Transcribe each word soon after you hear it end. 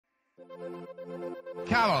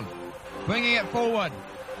Carroll bringing it forward.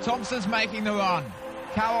 Thompson's making the run.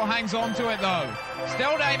 Carroll hangs on to it though.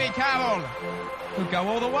 Still Davy Carroll. Could go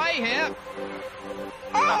all the way here.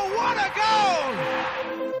 Oh, what a goal!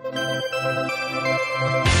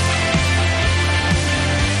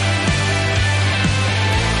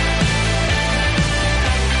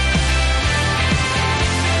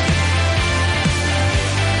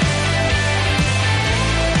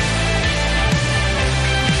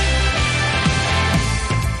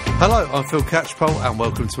 Hello, I'm Phil Catchpole and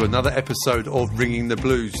welcome to another episode of Ringing the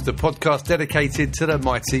Blues, the podcast dedicated to the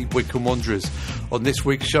mighty Wycombe Wanderers. On this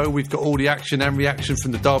week's show, we've got all the action and reaction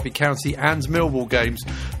from the Derby County and Millwall games,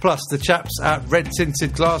 plus the chaps at Red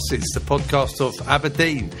Tinted Glasses, the podcast of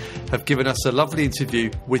Aberdeen, have given us a lovely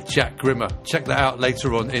interview with Jack Grimmer. Check that out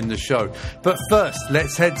later on in the show. But first,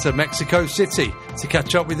 let's head to Mexico City to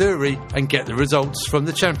catch up with Uri and get the results from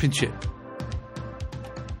the Championship.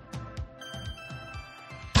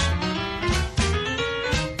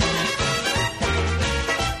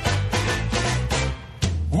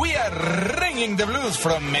 The Blues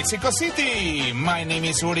from Mexico City. My name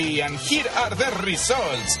is Uri and here are the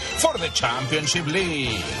results for the Championship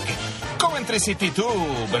League. Coventry City 2,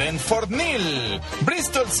 Brentford 0,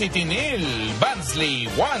 Bristol City 0, Barnsley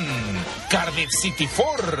 1, Cardiff City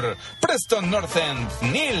 4, Preston North End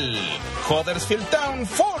 0, Huddersfield Town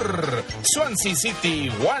 4, Swansea City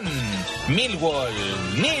 1, Millwall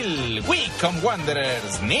 0, Wycombe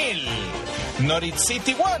Wanderers 0, Norwich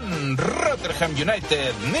City 1, Rotherham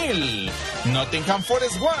United 0, Nottingham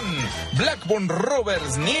Forest 1, Blackburn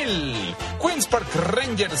Rovers 0, Queen's Park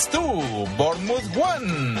Rangers 2, Bournemouth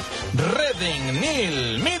 1, Reading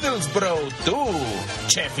 0, Middlesbrough 2,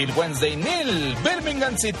 Sheffield Wednesday 0,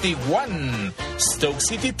 Birmingham City 1, Stoke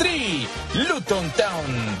City 3, Luton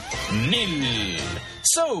Town 0.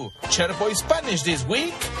 So, Cherboy Spanish this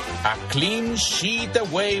week, a clean sheet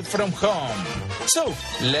away from home. So,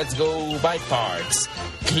 let's go by parts.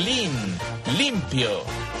 Clean, limpio,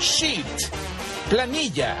 sheet,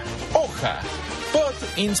 planilla, hoja.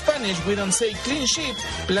 But in Spanish we don't say clean sheet,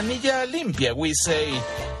 planilla limpia. We say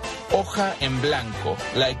hoja en blanco,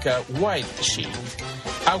 like a white sheet.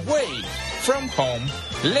 Away from home,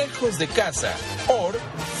 lejos de casa, or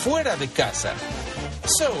fuera de casa.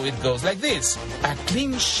 So it goes like this. A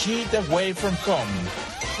clean sheet away from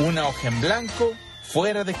home. Una hoja en blanco,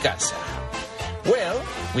 fuera de casa. Well,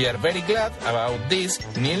 we are very glad about this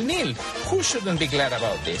 0-0. Who shouldn't be glad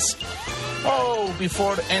about this? Oh,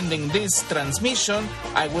 before ending this transmission,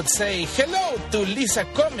 I would say hello to Lisa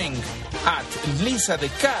Cumming at Lisa the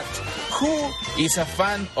Cat, who is a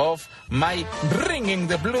fan of my Ringing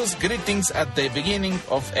the Blues greetings at the beginning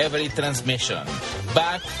of every transmission.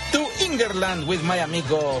 Back to England with my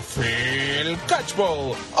amigo Phil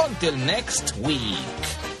Catchpole. Until next week.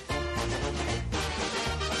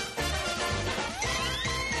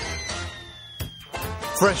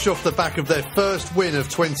 Fresh off the back of their first win of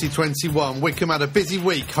 2021, Wycombe had a busy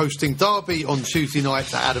week hosting Derby on Tuesday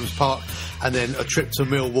night at Adams Park and then a trip to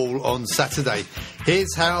Millwall on Saturday.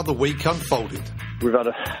 Here's how the week unfolded. We've had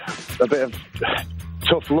a bit of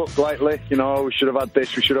tough luck lately. You know, we should have had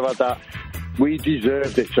this, we should have had that. We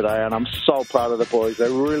deserved it today, and I'm so proud of the boys.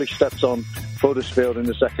 They really stepped on Huddersfield in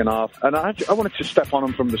the second half, and I wanted to step on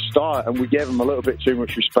them from the start, and we gave them a little bit too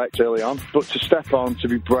much respect early on. But to step on, to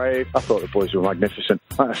be brave, I thought the boys were magnificent.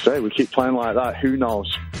 Like I say, we keep playing like that, who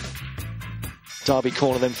knows? Derby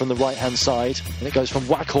corner then from the right-hand side, and it goes from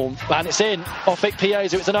Wycombe, and it's in. Off Vic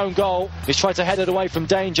Piezo, it's an own goal. He's tried to head it away from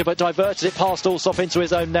danger, but diverted it past Allsop into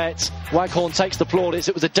his own net. Wycombe takes the plaudits.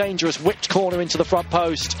 It was a dangerous whipped corner into the front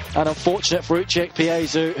post, and unfortunate for Vic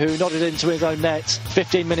Piezo, who nodded into his own net.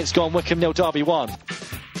 15 minutes gone, Wycombe 0, Derby 1.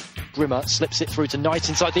 Grimmer slips it through to Knight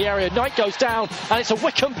inside the area. Knight goes down, and it's a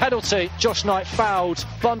Wycombe penalty. Josh Knight fouled,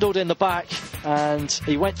 bundled in the back, and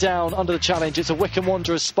he went down under the challenge. It's a Wycombe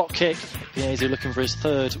Wanderers spot kick. Piezo looking for his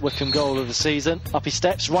third Wycombe goal of the season. Up he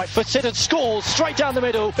steps, right-footed, and scores straight down the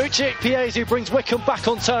middle. Vic Piezo brings Wycombe back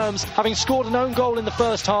on terms, having scored an own goal in the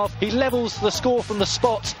first half. He levels the score from the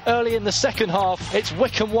spot early in the second half. It's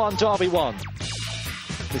Wycombe 1, Derby 1.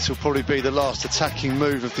 This will probably be the last attacking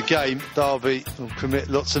move of the game. Derby will commit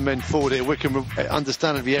lots of men forward here. Wycombe,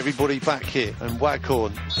 understandably, everybody back here. And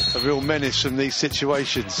Waghorn, a real menace from these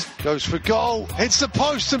situations. Goes for goal, hits the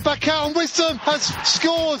post and back out, and Wisdom has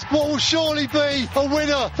scored what will surely be a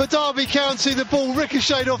winner for Derby County. The ball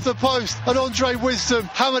ricocheted off the post and Andre Wisdom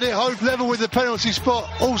hammered it home, level with the penalty spot.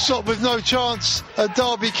 Allsop with no chance, and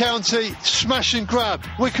Derby County smash and grab.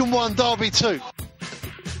 Wycombe 1, Derby 2.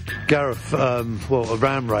 Gareth, a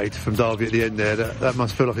ram raid from Derby at the end there. That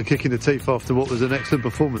must feel like a kick in the teeth after what was an excellent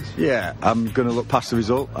performance. Yeah, I'm going to look past the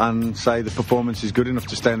result and say the performance is good enough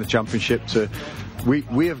to stay in the Championship.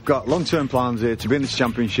 We have got long-term plans here to be in this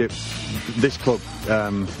Championship. This club,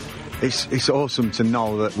 it's awesome to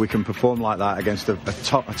know that we can perform like that against a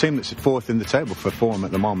team that's fourth in the table for form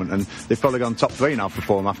at the moment, and they've probably gone top 3 now for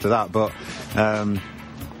form after that. But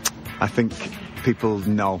I think people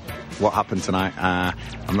know what happened tonight.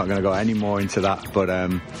 I'm not going to go any more into that, but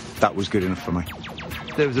that was good enough for me.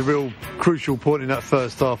 There was a real crucial point in that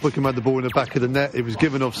first half. Wycombe had the ball in the back of the net. It was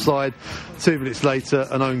given offside. 2 minutes later,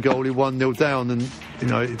 an own goal. 1-0 down, and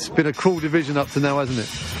it's been a cruel division up to now, hasn't it?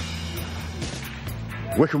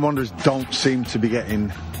 Wycombe Wanderers don't seem to be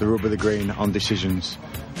getting the rub of the green on decisions.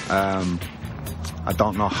 I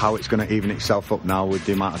don't know how it's going to even itself up now with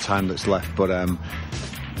the amount of time that's left, but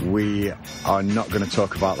we are not going to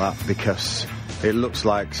talk about that because it looks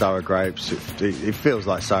like sour grapes. It feels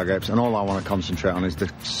like sour grapes, and all I want to concentrate on is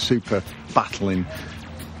the super battling,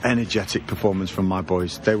 energetic performance from my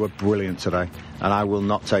boys. They were brilliant today, and I will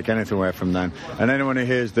not take anything away from them. And anyone who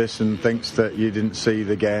hears this and thinks that you didn't see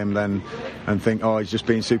the game then and think, oh, he's just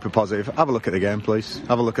being super positive, have a look at the game, please.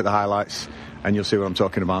 Have a look at the highlights and you'll see what I'm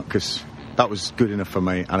talking about, because that was good enough for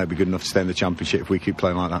me, and it'd be good enough to stay in the Championship if we keep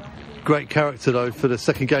playing like that. Great character, though, for the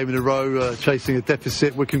second game in a row, chasing a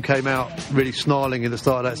deficit. Wycombe came out really snarling in the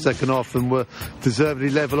start of that second half and were deservedly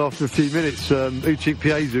level after a few minutes. Uche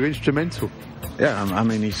Piezu, instrumental. Yeah, I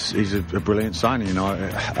mean, he's a brilliant signing,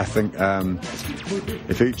 I think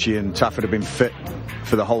if Uche and Tafford had been fit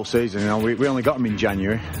for the whole season, we only got him in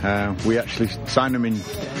January. We actually signed him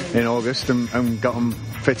in August and got him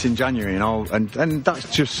fit in January, and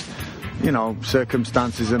that's just,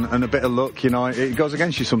 circumstances and a bit of luck, it goes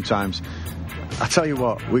against you sometimes. I tell you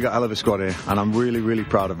what, we got a hell of a squad here, and I'm really, really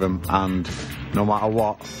proud of them, and no matter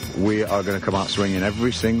what, we are going to come out swinging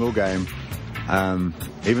every single game.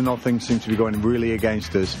 Even though things seem to be going really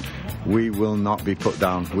against us, we will not be put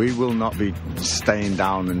down. We will not be staying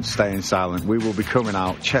down and staying silent. We will be coming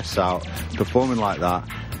out, chests out, performing like that.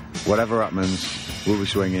 Whatever happens, we'll be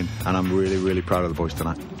swinging, and I'm really, really proud of the boys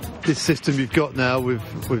tonight. This system you've got now with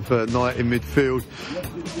Knight in midfield,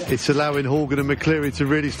 it's allowing Horgan and McCleary to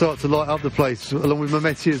really start to light up the place, along with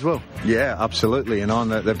Mametti as well. Yeah, absolutely,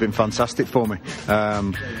 and they've been fantastic for me.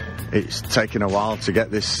 It's taken a while to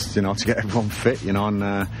get this, to get everyone fit,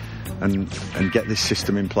 and get this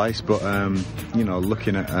system in place. But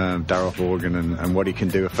looking at Darryl Horgan and what he can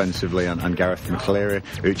do offensively, and Gareth McCleary,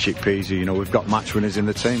 Uche Piezu, we've got match winners in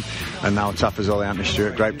the team, and now Taffazoli, Anthony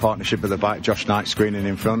Stewart, great partnership at the back, Josh Knight screening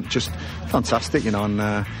in front, just fantastic, and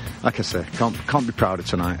like I say, can't be prouder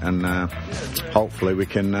tonight, and hopefully we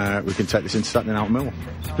can take this into Saturday night at Millwall.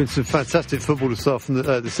 It's been some fantastic football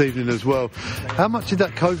this evening as well. How much did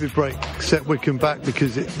that COVID break set Wycombe back?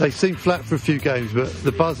 Because they seemed flat for a few games, but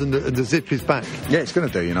the buzz and the zip is back. Yeah, it's going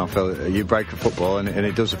to do, Phil. You break a football and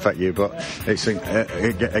it does affect you, but it's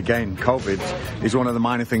again, COVID is one of the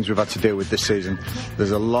minor things we've had to deal with this season.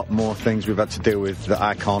 There's a lot more things we've had to deal with that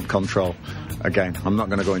I can't control. Again, I'm not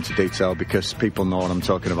going to go into detail because people know what I'm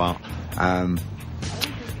talking about.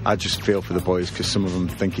 I just feel for the boys because some of them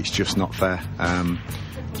think it's just not fair.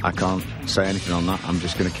 I can't say anything on that. I'm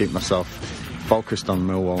just going to keep myself focused on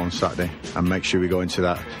Millwall on Saturday and make sure we go into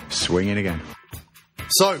that swinging again.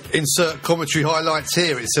 So, insert commentary highlights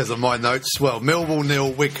here, it says on my notes. Well, Millwall 0,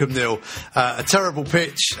 Wycombe 0. A terrible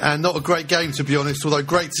pitch and not a great game, to be honest, although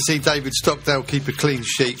great to see David Stockdale keep a clean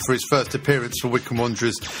sheet for his first appearance for Wycombe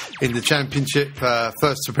Wanderers in the Championship.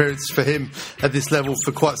 First appearance for him at this level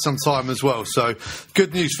for quite some time as well. So,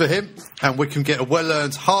 good news for him, and Wycombe get a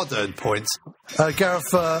well-earned, hard-earned point.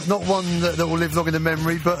 Gareth, not one that will live long in the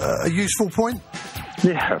memory, but a useful point?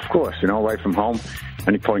 Yeah, of course. Away from home,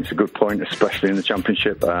 any point's a good point, especially in the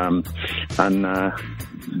Championship. They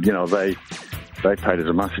paid us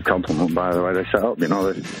a massive compliment by the way they set up. They've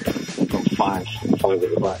got five at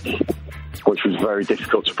the back, which was very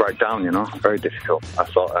difficult to break down. Very difficult. I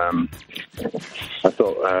thought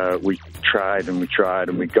we tried and we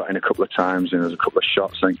got in a couple of times, and there was a couple of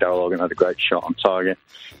shots. I think Darryl Horgan had a great shot on target.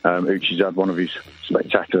 Uche's had one of his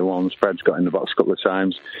spectacular ones. Fred's got in the box a couple of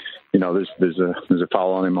times. There's a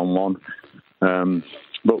foul on him on one.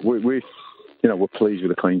 But we're pleased with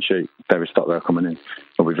the clean sheet. David Stockdale coming in,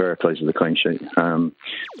 we're very pleased with the clean sheet. The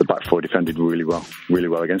back four defended really well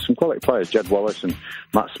against some quality players. Jed Wallace and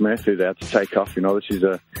Matt Smith, who they had to take off.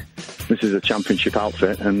 This is a Championship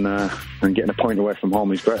outfit, and getting a point away from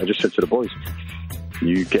home is great. I just said to the boys,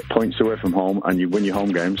 you get points away from home and you win your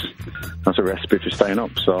home games. That's a recipe for staying up.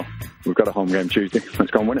 So we've got a home game Tuesday. Let's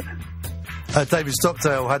go and win it. David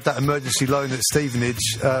Stockdale had that emergency loan at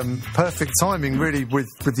Stevenage. Perfect timing, really, with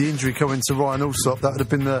the injury coming to Ryan Alsop. That would have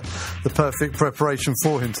been the perfect preparation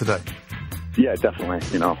for him today. Yeah, definitely.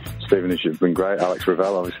 Stevenage has been great. Alex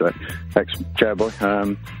Ravel, obviously,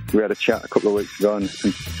 ex-chairboy. We had a chat a couple of weeks ago, and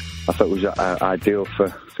I thought it was ideal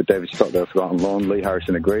for David Stockdale to go out on loan. Lee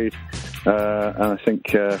Harrison agreed. And I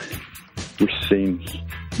think we've seen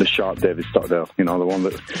the sharp David Stockdale, the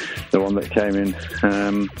one that came in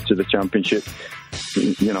to the Championship,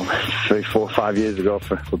 3, 4, 5 years ago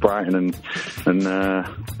for Brighton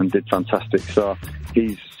and did fantastic. So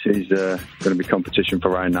he's going to be competition for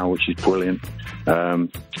Ryan now, which is brilliant. And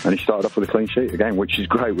he started off with a clean sheet again, which is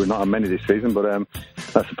great. We've not had many this season, but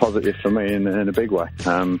that's a positive for me in a big way.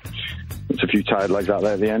 It's a few tired legs out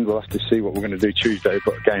there at the end. We'll have to see what we're going to do Tuesday.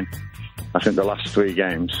 But again, I think the last 3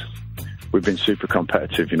 games we've been super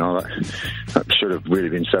competitive. That should have really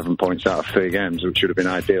been 7 points out of 3 games, which should have been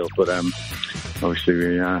ideal. But obviously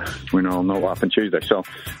we all know what happened Tuesday. So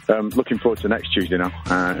looking forward to next Tuesday now,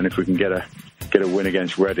 and if we can get a win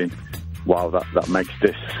against Reading, wow, that makes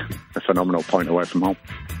this a phenomenal point away from home.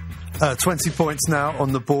 20 points now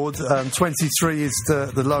on the board. 23 is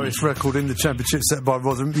the lowest record in the Championship set by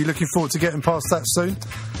Rotherham. Are you looking forward to getting past that soon?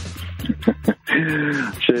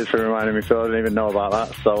 Cheers for reminding me, Phil. I didn't even know about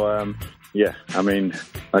that. So, yeah, I mean,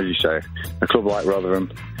 as you say, a club like Rotherham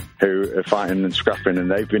who are fighting and scrapping, and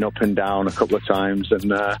they've been up and down a couple of times, and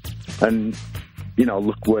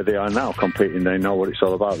look where they are now competing. They know what it's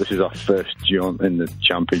all about. This is our first jaunt in the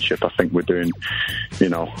Championship. I think we're doing,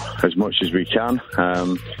 as much as we can.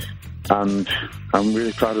 And I'm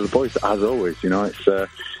really proud of the boys, as always. It's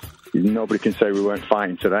nobody can say we weren't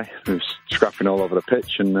fighting today. It was scrapping all over the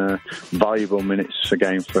pitch, and valuable minutes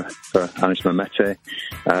again for Anish Mehmeti.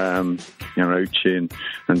 Uchi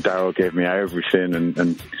and Darryl gave me everything,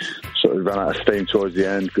 and sort of ran out of steam towards the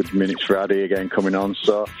end. Good minutes for Addy again coming on.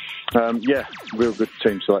 So, real good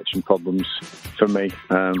team selection problems for me.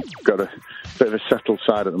 Got a bit of a settled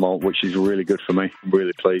side at the moment, which is really good for me. I'm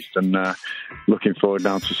really pleased, and looking forward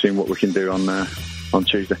now to seeing what we can do on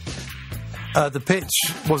Tuesday. The pitch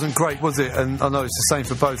wasn't great, was it? And I know it's the same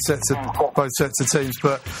for both sets of teams,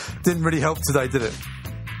 but didn't really help today, did it?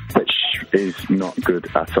 Pitch is not good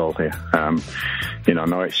at all here.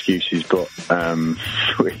 No excuses, but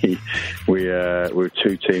we're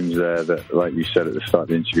 2 teams there that, like you said at the start of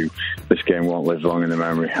the interview, this game won't live long in the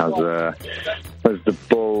memory. As the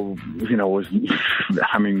ball, we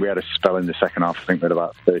had a spell in the second half. I think we had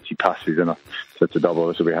about 30 passes, and I said to Dobbo,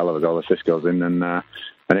 this will be a hell of a goal if this goes in, and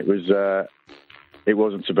it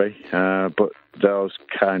wasn't to be. But those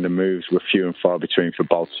kind of moves were few and far between for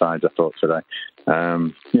both sides, I thought, today.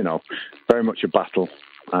 Very much a battle.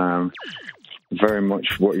 Very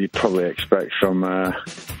much what you'd probably expect from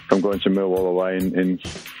going to Millwall away in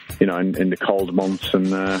the cold months, and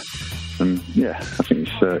yeah, I think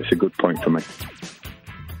it's a good point for me.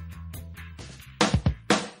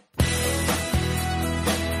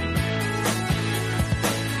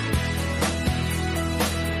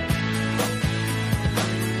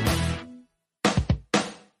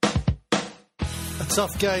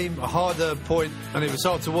 Tough game, a harder point, and it was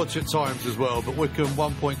hard to watch at times as well, but Wycombe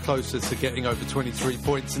 1 point closer to getting over 23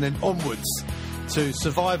 points and then onwards to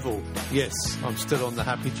survival. Yes, I'm still on the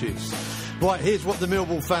happy juice. Right, here's what the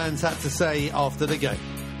Millwall fans had to say after the game.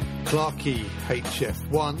 Clarkey,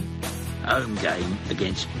 HF1. Home game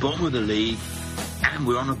against bottom of the league, and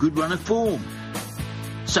we're on a good run of form.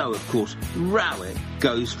 So, of course, Rowett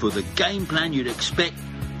goes for the game plan you'd expect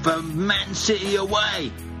for Man City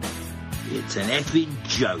away. It's an effing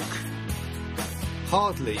joke.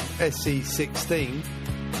 Hardly SE16.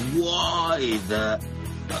 Why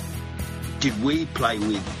did we play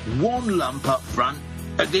with one lump up front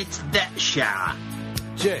against that shower?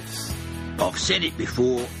 Jess. I've said it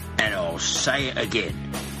before and I'll say it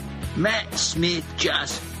again. Matt Smith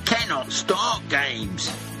just cannot start games.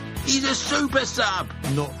 He's a super sub.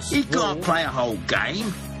 He can't play a whole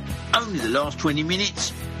game. Only the last 20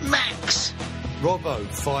 minutes, max. Robbo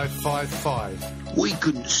 555. We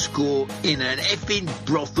couldn't score in an effing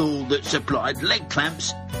brothel that supplied leg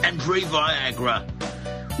clamps and free Viagra.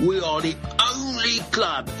 We are the only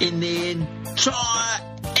club in the entire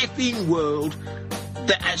effing world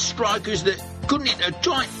that has strikers that couldn't hit a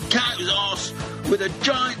giant cow's ass with a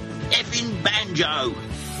giant effing banjo.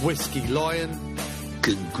 Whiskey Lion.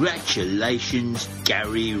 Congratulations,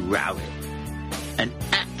 Gary Rowett. An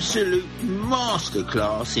absolute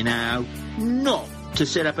masterclass in how not to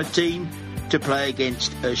set up a team to play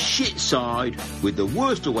against a shit side with the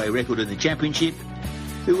worst away record in the Championship,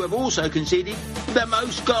 who have also conceded the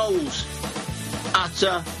most goals.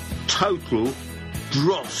 Utter, total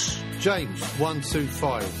dross James,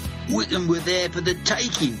 125. Wycombe were there for the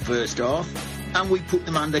taking first half, and we put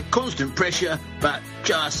them under constant pressure, but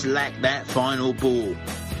just lacked that final ball.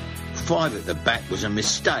 5 at the back was a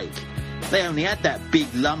mistake. They only had that big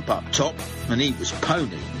lump up top, and he was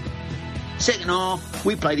pony. Second half,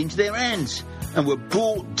 we played into their hands, and were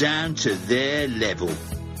brought down to their level.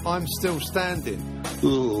 I'm still standing.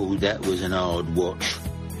 Oh, that was an hard watch.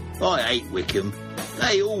 I hate Wycombe.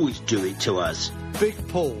 They always do it to us. Big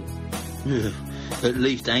Paul. At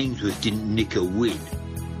least Ainsworth didn't nick a win.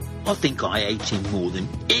 I think I hate him more than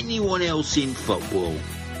anyone else in football.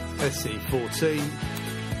 SE14.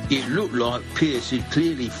 It looked like Pearce had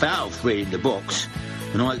clearly fouled Fred in the box,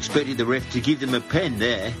 and I expected the ref to give them a pen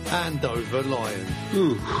there. And over Lion.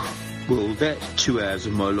 Ooh, well, that's 2 hours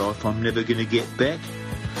of my life I'm never going to get back.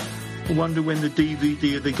 I wonder when the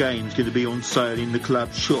DVD of the game's going to be on sale in the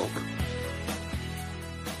club shop.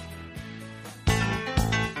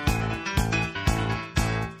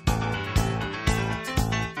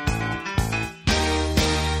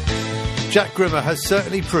 Jack Grimmer has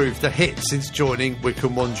certainly proved a hit since joining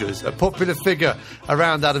Wycombe Wanderers, a popular figure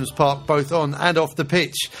around Adams Park, both on and off the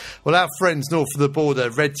pitch. Well, our friends north of the border,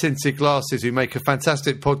 Red Tinted Glasses, who make a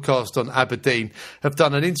fantastic podcast on Aberdeen, have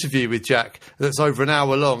done an interview with Jack that's over an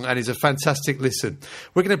hour long and is a fantastic listen.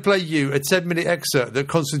 We're going to play you a 10-minute excerpt that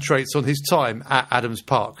concentrates on his time at Adams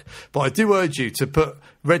Park. But I do urge you to put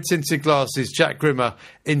Red Tinted Glasses, Jack Grimmer,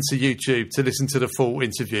 into YouTube to listen to the full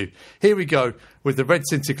interview. Here we go with the Red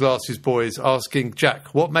Tinted Glasses boys asking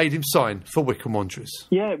Jack what made him sign for Wycombe Wanderers.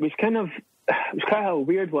 Yeah, it was kind of a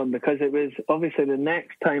weird one, because it was obviously the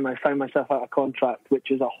next time I found myself out of contract,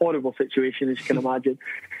 which is a horrible situation, as you can imagine.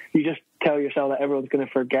 You just tell yourself that everyone's going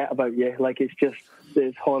to forget about you. Like,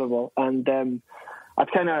 it's horrible. And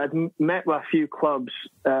I'd met with a few clubs.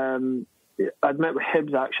 I'd met with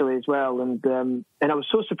Hibs actually as well, and I was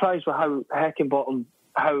so surprised with how Heckingbottom,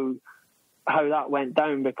 how that went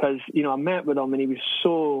down, because I met with him and he was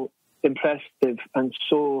so impressive and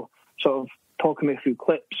so sort of talking me through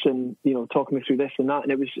clips and talking me through this and that,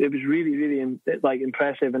 and it was really, really like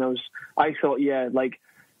impressive. And I thought, yeah, like,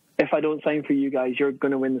 if I don't sign for you guys, you're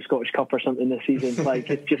going to win the Scottish Cup or something this season. Like,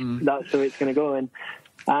 it's just that's the way it's going to go. And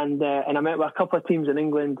I met with a couple of teams in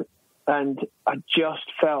England, and I just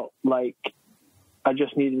felt like I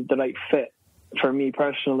just needed the right fit for me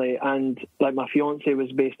personally. And like, my fiance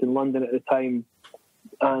was based in London at the time,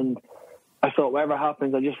 and I thought, whatever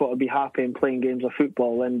happens, I just want to be happy and playing games of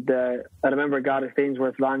football. And I remember Gareth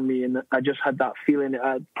Ainsworth rang me, and I just had that feeling.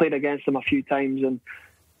 I played against him a few times, and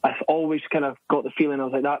I always kind of got the feeling, I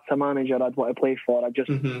was like, that's a manager I'd want to play for.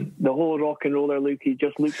 The whole rock and roller look, he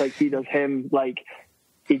just looks like he does him. Like,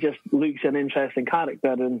 he just looks an interesting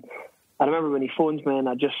character. And I remember when he phoned me, and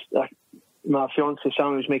my fiance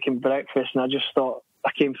Sam was making breakfast, and I just thought, I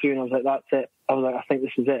came through and I was like, that's it. I was like, I think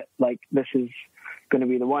this is it. Like, this is going to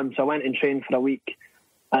be the one. So I went and trained for a week,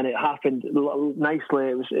 and it happened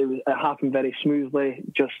nicely. It happened very smoothly.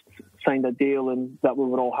 Just signed a deal, and that we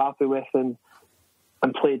were all happy with, and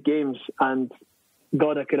played games. And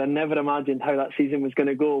God, I could have never imagined how that season was going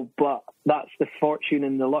to go. But that's the fortune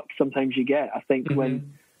and the luck sometimes you get, I think,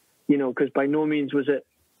 when, because by no means was it,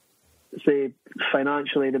 say,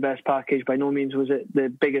 financially the best package. By no means was it the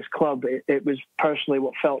biggest club. It was personally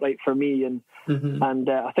what felt right for me. And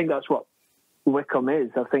I think that's what Wycombe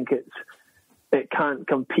is. I think it can't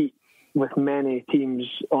compete with many teams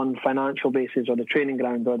on financial basis, or the training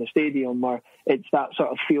ground, or the stadium, or it's that sort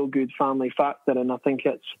of feel-good family factor. And I think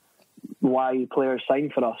it's why players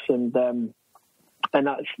sign for us. And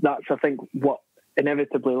that's I think what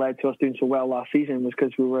inevitably led to us doing so well last season, was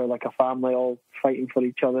because we were like a family, all fighting for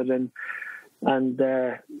each other. And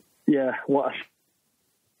what a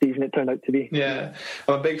season it turned out to be. Yeah,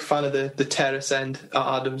 I'm a big fan of the terrace end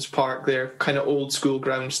at Adams Park there, kind of old school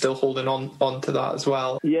ground, still holding on to that as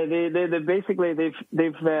well. Yeah, they basically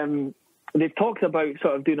they've talked about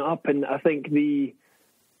sort of doing it up, and I think the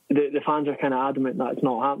fans are kind of adamant that it's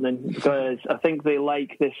not happening, because I think they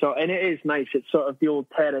like this sort, and it is nice. It's sort of the old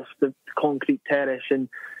terrace, the concrete terrace, and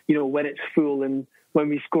when it's full and when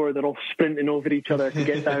we score, they're all sprinting over each other to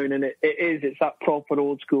get down, and it's that proper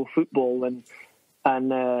old school football. And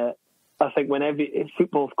I think when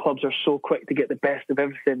football clubs are so quick to get the best of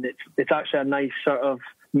everything, it's actually a nice sort of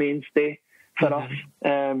mainstay for us.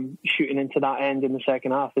 Shooting into that end in the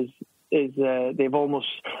second half is they've almost,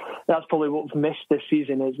 that's probably what we've missed this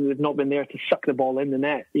season, is they've not been there to suck the ball in the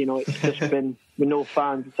net. It's just been with no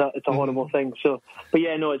fans. It's a horrible thing. So, but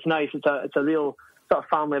yeah, no, it's nice. It's a real sort of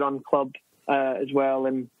family run club as well,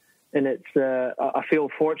 and And it's I feel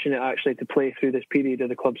fortunate actually to play through this period of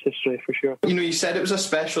the club's history for sure. You said it was a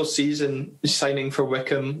special season signing for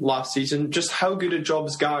Wycombe last season. Just how good a job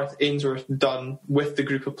has Gareth Ainsworth done with the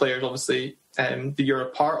group of players, obviously, that you're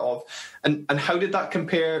a part of, and how did that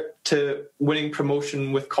compare to winning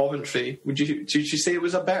promotion with Coventry? Did you say it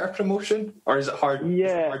was a better promotion, or is it hard?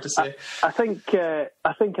 Yeah, hard to say. I think I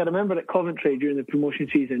remember at Coventry during the promotion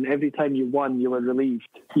season, every time you won, you were relieved.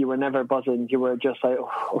 You were never buzzing. You were just like,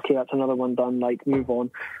 oh, okay, that's another one done. Like, move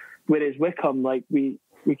on. Whereas Wycombe, like we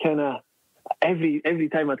kind of every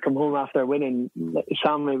time I'd come home after winning,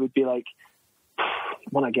 Sammy would be like,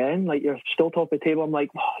 won again? Like, you're still top of the table? I'm like,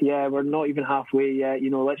 oh, yeah, we're not even halfway yet.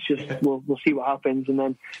 Let's just we'll see what happens. And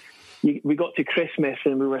then we got to Christmas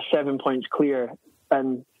and we were 7 points clear.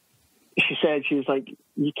 And she was like,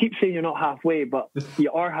 you keep saying you're not halfway, but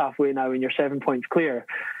you are halfway now and you're 7 points clear.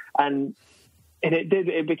 And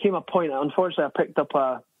it became a point. Unfortunately, I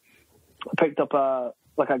picked up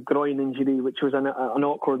a groin injury, which was an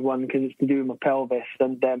awkward one because it's to do with my pelvis.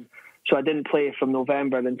 And so I didn't play from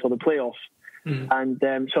November until the playoffs. And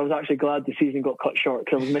so I was actually glad the season got cut short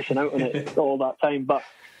because I was missing out on it all that time. But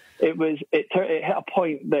it hit a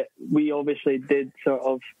point that we obviously did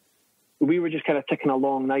we were just kind of ticking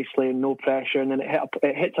along nicely and no pressure. And then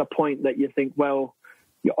it hits a point that you think, well,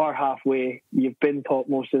 you are halfway. You've been top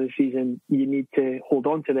most of the season. You need to hold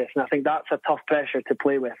on to this. And I think that's a tough pressure to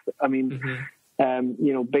play with. I mean,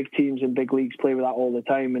 big teams and big leagues play with that all the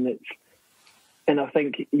time. And I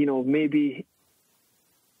think,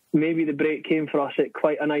 maybe the break came for us at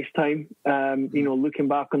quite a nice time. Looking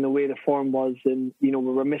back on the way the form was, and we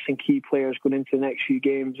were missing key players going into the next few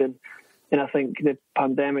games, and I think the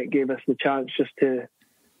pandemic gave us the chance just to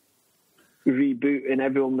reboot, and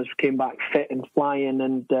everyone came back fit and flying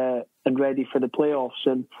and ready for the playoffs.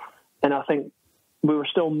 And I think we were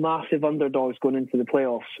still massive underdogs going into the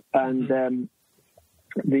playoffs, and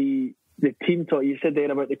the team talk you said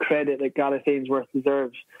there about the credit that Gareth Ainsworth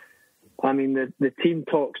deserves. I mean, the team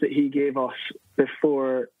talks that he gave us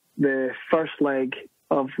before the first leg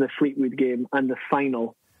of the Fleetwood game and the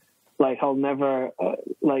final, like, I'll never,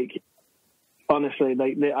 honestly,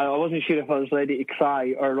 I wasn't sure if I was ready to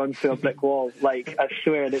cry or run through a brick wall. Like, I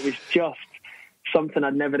swear it was just something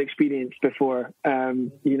I'd never experienced before.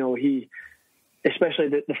 He, especially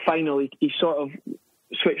the final, he sort of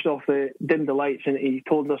switched off dimmed the lights, and he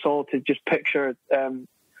told us all to just picture,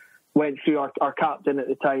 went through our captain at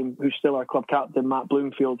the time, who's still our club captain, Matt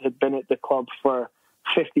Bloomfield, had been at the club for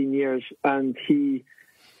 15 years, and he's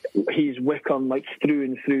Wycombe like through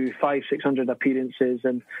and through, 500-600 appearances,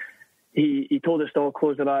 and he told us to all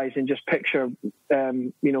close our eyes and just picture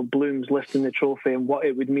Bloom's lifting the trophy and what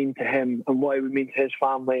it would mean to him and what it would mean to his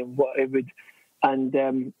family and what it would,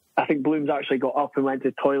 and I think Bloom's actually got up and went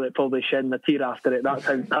to the toilet, probably shedding a tear after it. That's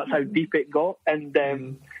how deep it got.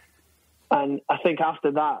 And I think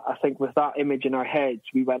after that, with that image in our heads,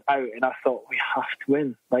 we went out and I thought, we have to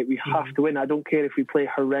win. Like, we have to win. I don't care if we play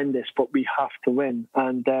horrendous, but we have to win.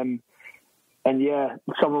 And yeah,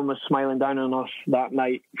 someone was smiling down on us that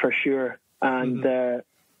night for sure. And the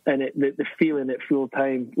feeling at full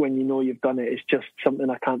time when you know you've done it is just something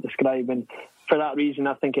I can't describe. And for that reason,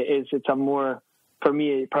 I think for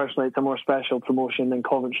me personally, it's a more special promotion than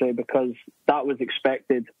Coventry, because that was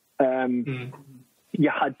expected. You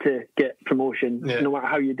had to get promotion. No matter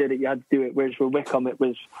how you did it, you had to do it. Whereas with Wycombe, it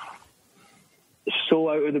was so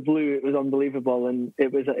out of the blue, it was unbelievable, and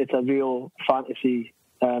it's a real fantasy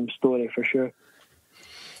story for sure.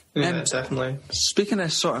 Yeah, definitely. Speaking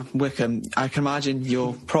of sort of Wycombe, I can imagine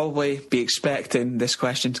you'll probably be expecting this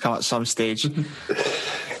question to come at some stage.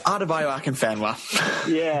 Adebayo Akinfenwa.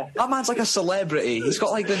 Yeah. That man's like a celebrity. He's got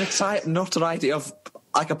like the notoriety of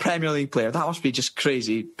like a Premier League player. That must be just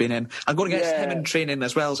crazy being him. I'm going against him in training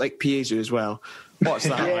as well as like Piezu as well. What's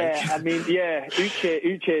that like? I mean,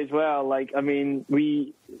 Uche as well. Like, I mean,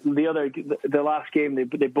 the last game they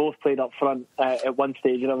both played up front at one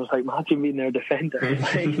stage, and I was like, imagine being their defender.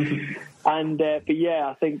 But yeah,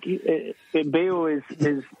 I think Bale is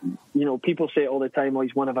people say it all the time. Oh,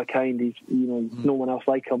 he's one of a kind. He's no one else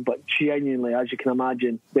like him. But genuinely, as you can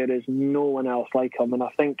imagine, there is no one else like him. And I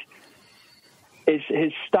think his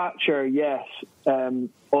stature, yes,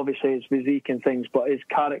 obviously his physique and things, but his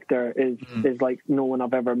character is like no one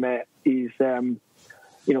I've ever met. He's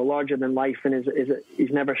larger than life, and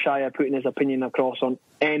he's never shy of putting his opinion across on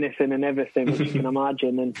anything and everything, which you can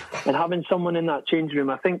imagine. And having someone in that change room,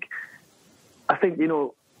 I think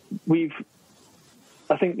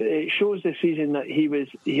it shows this season that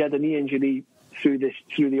he had a knee injury through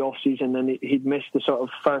the off season, and he'd missed the sort of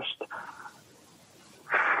first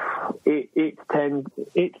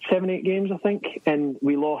 7, 8 games, I think, and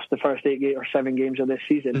we lost the first 8 or 7 games of this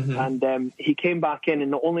season. And he came back in,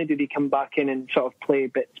 and not only did he come back in and sort of play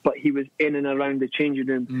bits, but he was in and around the changing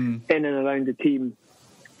room, in and around the team.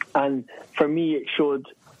 And for me, it showed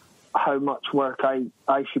how much work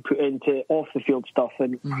I should put into off the field stuff,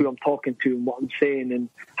 and who I'm talking to, and what I'm saying, and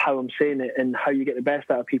how I'm saying it, and how you get the best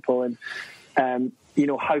out of people, and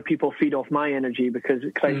how people feed off my energy, because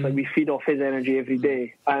Christ, like, we feed off his energy every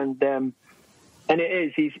day. And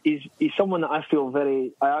it is, he's someone that I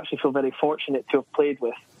actually feel very fortunate to have played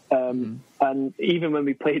with. And even when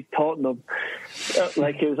we played Tottenham,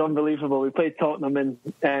 like, it was unbelievable. We played Tottenham,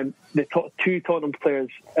 and the two Tottenham players,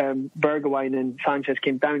 Bergwijn and Sanchez,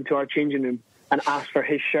 came down to our changing room and asked for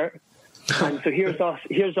his shirt. And so here's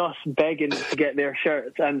us begging to get their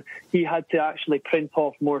shirts, and he had to actually print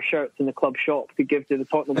off more shirts in the club shop to give to the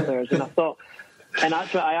Tottenham players. And I thought, and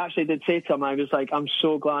I actually did say to him, I was like, I'm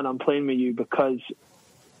so glad I'm playing with you, because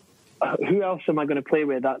who else am I going to play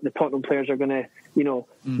with that the Tottenham players are going to,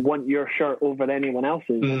 want your shirt over anyone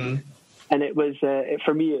else's? And it was,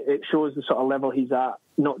 for me, it shows the sort of level he's at,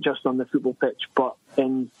 not just on the football pitch, but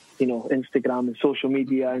in, Instagram and social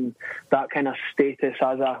media, and that kind of status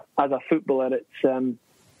as a footballer. It's,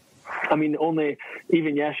 only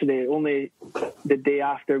the day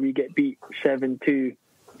after we get beat 7-2,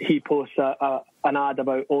 he posts an ad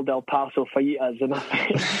about Old El Paso fajitas,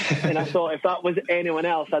 and I thought, if that was anyone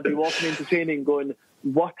else, I'd be walking into training going,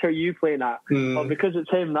 what are you playing at? But because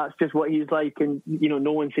it's him, that's just what he's like, and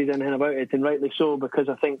no one says anything about it, and rightly so, because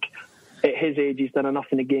I think at his age he's done enough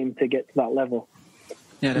in the game to get to that level.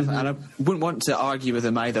 Yeah, and I wouldn't want to argue with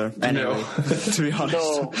him either, anyway, to be honest.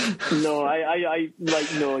 No,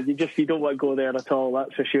 you don't want to go there at all,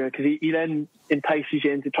 that's for sure, because he then entices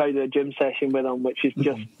you in to try the gym session with him, which is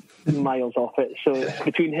just miles off it. So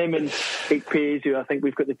between him and Ikpeazu, I think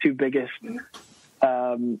we've got the two biggest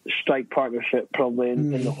strike partnership probably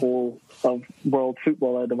in the whole of world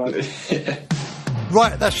football, I'd imagine.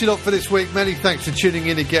 Right, that's your lot for this week. Many thanks for tuning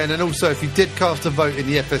in again. And also, if you did cast a vote in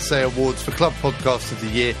the FSA Awards for Club Podcast of the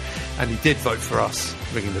Year, and you did vote for us,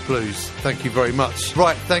 Ringing the Blues, thank you very much.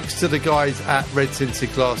 Right, thanks to the guys at Red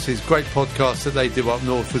Tinted Glasses. Great podcast that they do up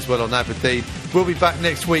north as well on Aberdeen. We'll be back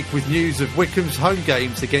next week with news of Wycombe's home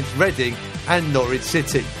games against Reading and Norwich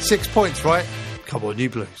City. 6 points, right? Come on, you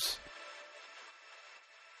Blues.